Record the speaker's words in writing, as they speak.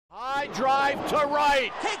drive to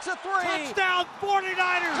right. Takes a three. Touchdown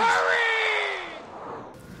 49ers. Hurry!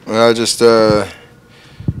 Well, I just saw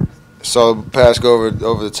the pass go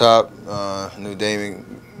over the top. Knew Damien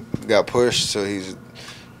got pushed, so he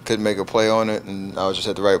couldn't make a play on it, and I was just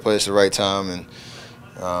at the right place at the right time, and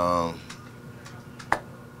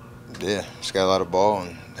yeah, just got a lot of ball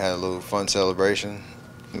and had a little fun celebration.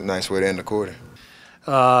 Nice way to end the quarter.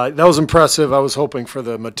 That was impressive. I was hoping for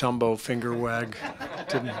the Mutombo finger wag.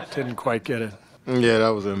 Didn't quite get it. Yeah, that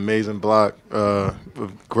was an amazing block.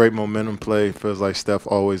 Great momentum play. Feels like Steph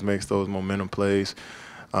always makes those momentum plays.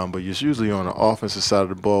 But it's usually on the offensive side of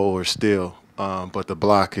the ball or steal. But the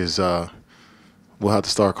block is we'll have to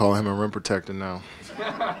start calling him a rim protector now.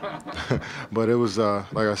 But it was,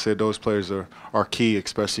 like I said, those players are key,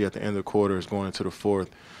 especially at the end of the quarter, is going into the fourth,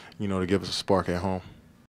 to give us a spark at home.